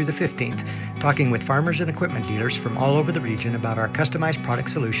 13th through the 15th, talking with farmers and equipment dealers from all over the region about our customized product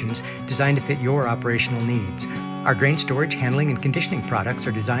solutions designed to fit your operational needs. Our grain storage, handling, and conditioning products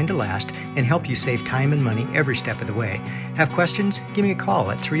are designed to last and help you save time and money every step of the way. Have questions? Give me a call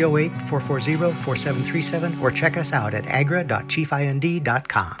at 308-440-4737 or check us out at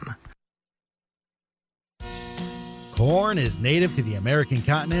agra.chiefind.com. Corn is native to the American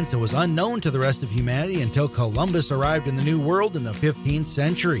continents and was unknown to the rest of humanity until Columbus arrived in the New World in the 15th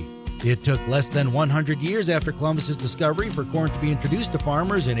century. It took less than 100 years after Columbus's discovery for corn to be introduced to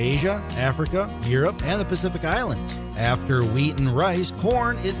farmers in Asia, Africa, Europe, and the Pacific Islands. After wheat and rice,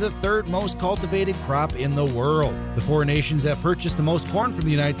 corn is the third most cultivated crop in the world. The four nations that purchase the most corn from the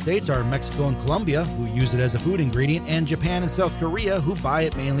United States are Mexico and Colombia, who use it as a food ingredient, and Japan and South Korea, who buy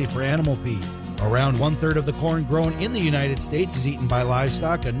it mainly for animal feed. Around one-third of the corn grown in the United States is eaten by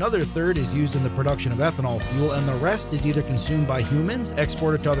livestock, another third is used in the production of ethanol fuel, and the rest is either consumed by humans,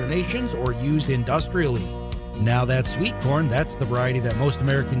 exported to other nations, or used industrially. Now that sweet corn, that's the variety that most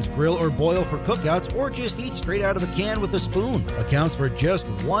Americans grill or boil for cookouts or just eat straight out of a can with a spoon, accounts for just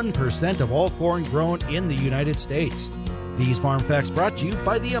 1% of all corn grown in the United States. These farm facts brought to you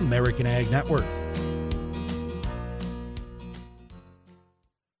by the American Ag Network.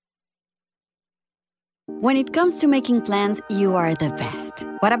 When it comes to making plans, you are the best.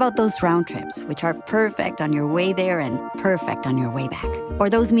 What about those round trips, which are perfect on your way there and perfect on your way back? Or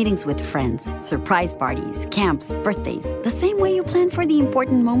those meetings with friends, surprise parties, camps, birthdays? The same way you plan for the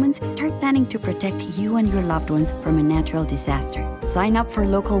important moments, start planning to protect you and your loved ones from a natural disaster. Sign up for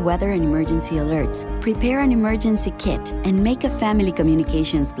local weather and emergency alerts. Prepare an emergency kit and make a family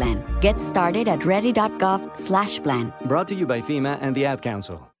communications plan. Get started at ready.gov/plan. Brought to you by FEMA and the Ad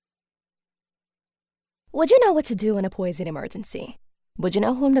Council. Would you know what to do in a poison emergency? Would you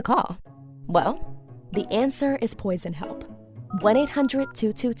know whom to call? Well, the answer is Poison Help.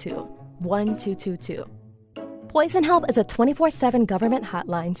 1-800-222-1222. Poison Help is a 24/7 government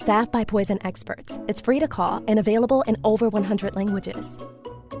hotline staffed by poison experts. It's free to call and available in over 100 languages.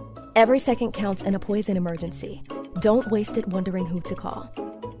 Every second counts in a poison emergency. Don't waste it wondering who to call.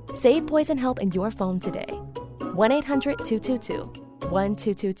 Save Poison Help in your phone today.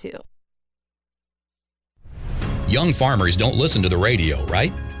 1-800-222-1222. Young farmers don't listen to the radio,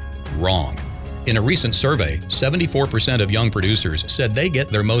 right? Wrong. In a recent survey, 74% of young producers said they get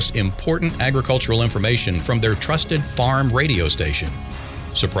their most important agricultural information from their trusted farm radio station.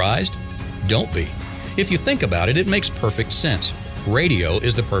 Surprised? Don't be. If you think about it, it makes perfect sense. Radio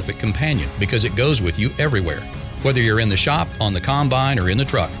is the perfect companion because it goes with you everywhere. Whether you're in the shop, on the combine, or in the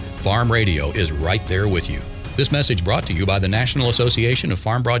truck, farm radio is right there with you. This message brought to you by the National Association of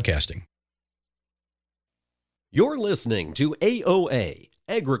Farm Broadcasting. You're listening to AOA,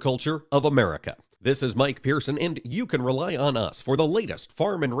 Agriculture of America. This is Mike Pearson, and you can rely on us for the latest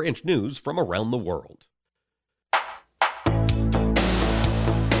farm and ranch news from around the world.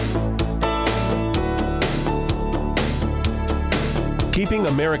 Keeping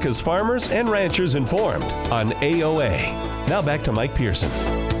America's farmers and ranchers informed on AOA. Now back to Mike Pearson.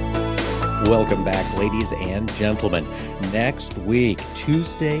 Welcome back, ladies and gentlemen. Next week,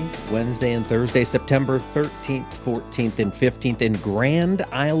 Tuesday, Wednesday, and Thursday, September 13th, 14th, and 15th in Grand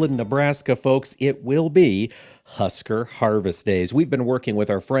Island, Nebraska, folks, it will be Husker Harvest Days. We've been working with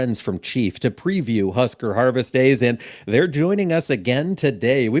our friends from Chief to preview Husker Harvest Days, and they're joining us again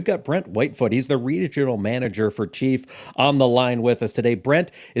today. We've got Brent Whitefoot. He's the regional manager for Chief on the line with us today. Brent,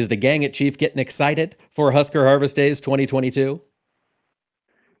 is the gang at Chief getting excited for Husker Harvest Days 2022?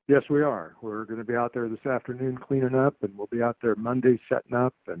 Yes, we are. We're going to be out there this afternoon cleaning up, and we'll be out there Monday setting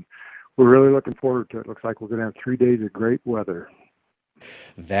up, and we're really looking forward to it. Looks like we're going to have 3 days of great weather.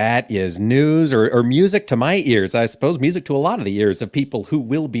 That is news or music to my ears. I suppose music to a lot of the ears of people who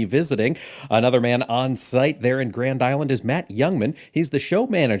will be visiting. Another man on site there in Grand Island is Matt Jungmann. He's the show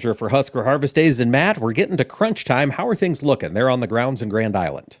manager for Husker Harvest Days. And Matt, we're getting to crunch time. How are things looking there on the grounds in Grand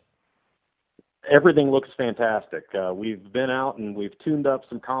Island? Everything looks fantastic. We've been out and we've tuned up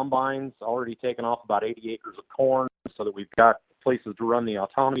some combines, already taken off about 80 acres of corn so that we've got places to run the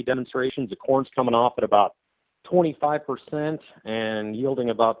autonomy demonstrations. The corn's coming off at about 25% and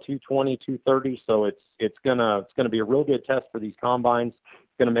yielding about 220, 230. So it's gonna be a real good test for these combines.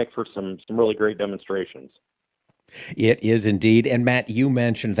 It's gonna make for some really great demonstrations. It is indeed. And Matt, you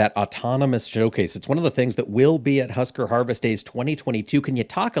mentioned that autonomous showcase. It's one of the things that will be at Husker Harvest Days 2022. Can you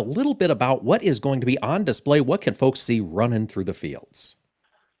talk a little bit about what is going to be on display? What can folks see running through the fields?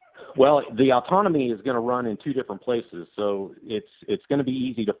 Well, the autonomy is going to run in two different places, so it's going to be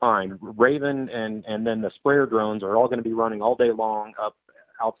easy to find. Raven and then the sprayer drones are all going to be running all day long up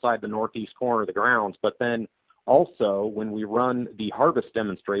outside the northeast corner of the grounds. But then also, when we run the harvest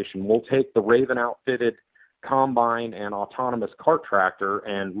demonstration, we'll take the Raven outfitted combine and autonomous cart tractor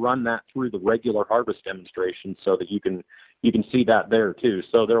and run that through the regular harvest demonstration so that you can see that there too.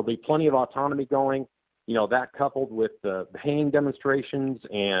 So there'll be plenty of autonomy going. You know, that coupled with the haying demonstrations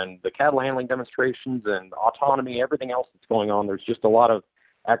and the cattle handling demonstrations and autonomy, everything else that's going on, there's just a lot of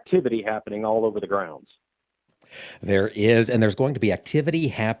activity happening all over the grounds. There is, and there's going to be activity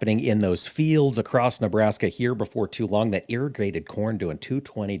happening in those fields across Nebraska here before too long. That irrigated corn doing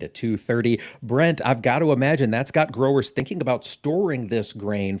 220 to 230. Brent, I've got to imagine that's got growers thinking about storing this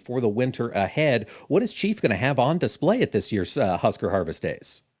grain for the winter ahead. What is Chief going to have on display at this year's Husker Harvest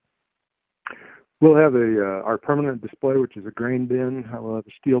Days? We'll have our permanent display, which is a grain bin. We'll have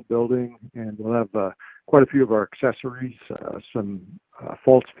a steel building, and we'll have quite a few of our accessories, some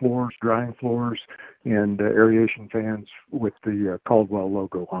false floors, drying floors, and aeration fans with the Caldwell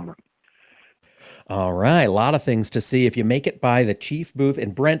logo on them. All right, a lot of things to see if you make it by the Chief booth.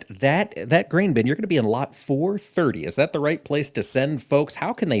 And Brent, that grain bin, you're going to be in lot 430. Is that the right place to send folks?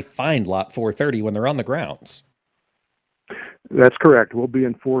 How can they find lot 430 when they're on the grounds? That's correct. We'll be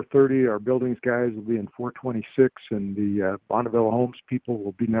in 430. Our buildings guys will be in 426, and the Bonneville Homes people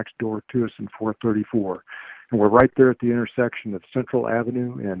will be next door to us in 434. And we're right there at the intersection of Central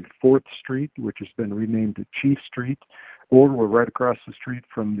Avenue and 4th Street, which has been renamed to Chief Street, or we're right across the street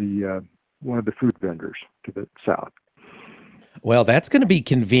from the one of the food vendors to the south. Well, that's going to be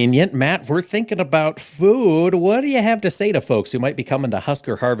convenient. Matt, we're thinking about food. What do you have to say to folks who might be coming to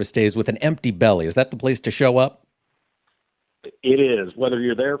Husker Harvest Days with an empty belly? Is that the place to show up? It is. Whether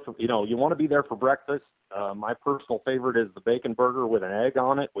you're there for, you want to be there for breakfast. My personal favorite is the bacon burger with an egg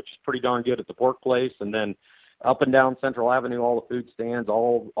on it, which is pretty darn good at the pork place. And then up and down Central Avenue, all the food stands,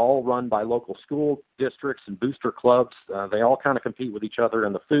 all run by local school districts and booster clubs. They all kind of compete with each other,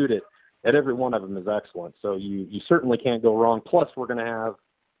 and the food at every one of them is excellent. So you certainly can't go wrong. Plus, we're going to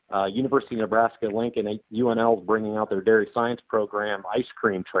have University of Nebraska, Lincoln, UNL bringing out their dairy science program ice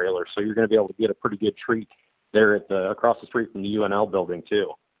cream trailer. So you're going to be able to get a pretty good treat there at across the street from the UNL building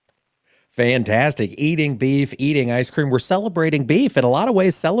too. Fantastic. Eating beef, eating ice cream. We're celebrating beef, in a lot of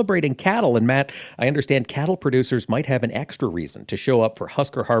ways celebrating cattle. And Matt, I understand cattle producers might have an extra reason to show up for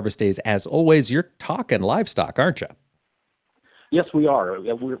Husker Harvest Days. As always, you're talking livestock, aren't you? Yes, we are.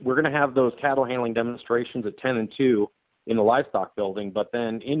 We're going to have those cattle handling demonstrations at 10 and 2 in the livestock building. But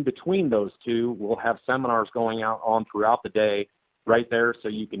then in between those two, we'll have seminars going on throughout the day right there, so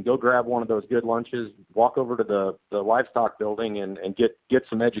you can go grab one of those good lunches, walk over to the livestock building and get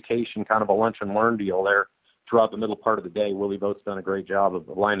some education, kind of a lunch and learn deal there throughout the middle part of the day. Willie Vote's done a great job of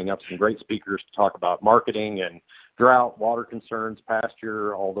lining up some great speakers to talk about marketing and drought, water concerns,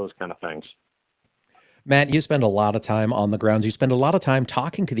 pasture, all those kind of things. Matt, you spend a lot of time on the grounds. You spend a lot of time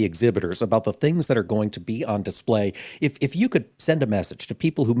talking to the exhibitors about the things that are going to be on display. If you could send a message to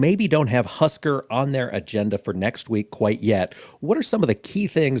people who maybe don't have Husker on their agenda for next week quite yet, what are some of the key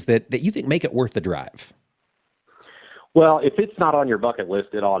things that you think make it worth the drive? Well, if it's not on your bucket list,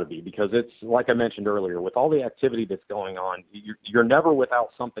 it ought to be, because it's, like I mentioned earlier, with all the activity that's going on, you're never without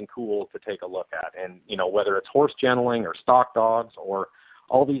something cool to take a look at. And, whether it's horse genitling or stock dogs or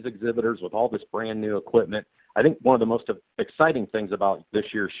all these exhibitors with all this brand new equipment, I think one of the most exciting things about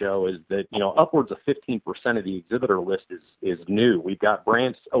this year's show is that, upwards of 15% of the exhibitor list is new. We've got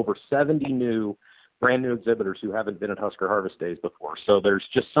over 70 brand new exhibitors who haven't been at Husker Harvest Days before. So there's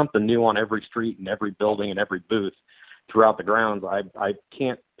just something new on every street and every building and every booth throughout the grounds. I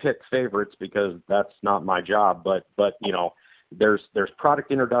can't pick favorites because that's not my job, but there's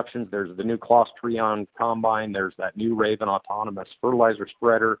product introductions. There's the new Clostrion combine. There's that new Raven autonomous fertilizer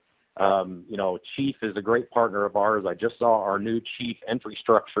spreader. Chief is a great partner of ours. I just saw our new Chief entry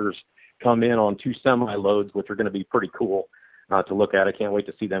structures come in on 2 semi-loads, which are going to be pretty cool to look at. I can't wait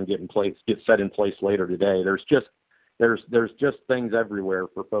to see them get set in place later today. There's just things everywhere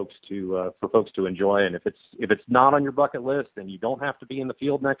for folks to enjoy. And if it's not on your bucket list and you don't have to be in the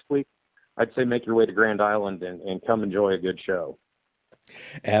field next week, I'd say make your way to Grand Island and come enjoy a good show.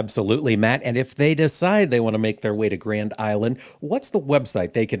 Absolutely, Matt. And if they decide they want to make their way to Grand Island, what's the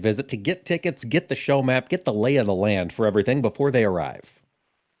website they could visit to get tickets, get the show map, get the lay of the land for everything before they arrive?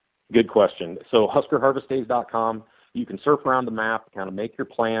 Good question. So HuskerHarvestDays.com. You can surf around the map, kind of make your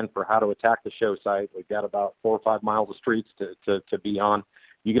plan for how to attack the show site. We've got about 4 or 5 miles of streets to be on.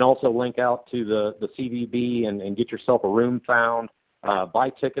 You can also link out to the CVB and get yourself a room found. Buy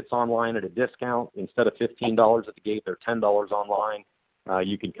tickets online at a discount. Instead of $15 at the gate, they're $10 online.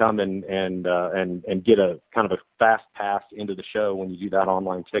 You can come and get a kind of a fast pass into the show when you do that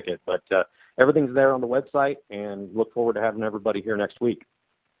online ticket. But everything's there on the website, and look forward to having everybody here next week.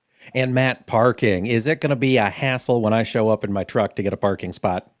 And Matt, parking, is it going to be a hassle when I show up in my truck to get a parking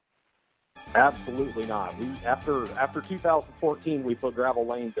spot? Absolutely not. After 2014, we put gravel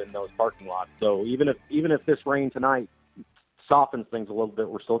lanes in those parking lots. So even if this rain tonight softens things a little bit,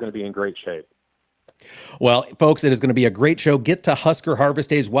 we're still going to be in great shape. Well, folks, it is going to be a great show. Get to Husker Harvest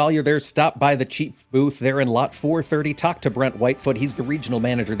Days. While you're there, stop by the Chief booth there in lot 430. Talk to Brent Whitefoot. He's the regional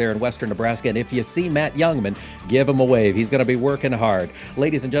manager there in Western Nebraska. And if you see Matt Jungmann, give him a wave. He's going to be working hard.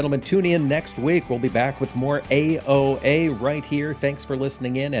 Ladies and gentlemen, tune in next week. We'll be back with more AOA right here. Thanks for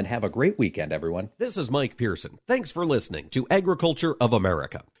listening in, and have a great weekend, everyone. This is Mike Pearson. Thanks for listening to Agriculture of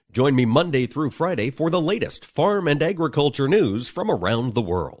America. Join me Monday through Friday for the latest farm and agriculture news from around the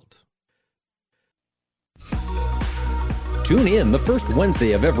world. Tune in the first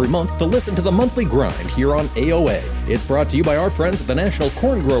Wednesday of every month to listen to the Monthly Grind here on AOA. It's brought to you by our friends at the National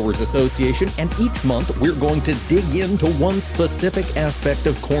Corn Growers Association, and each month we're going to dig into one specific aspect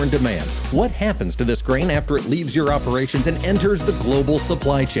of corn demand. What happens to this grain after it leaves your operations and enters the global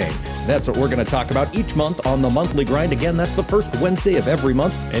supply chain? That's what we're going to talk about each month on the Monthly Grind. Again, that's the first Wednesday of every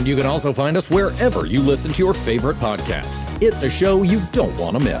month, and you can also find us wherever you listen to your favorite podcast. It's a show you don't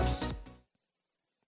want to miss.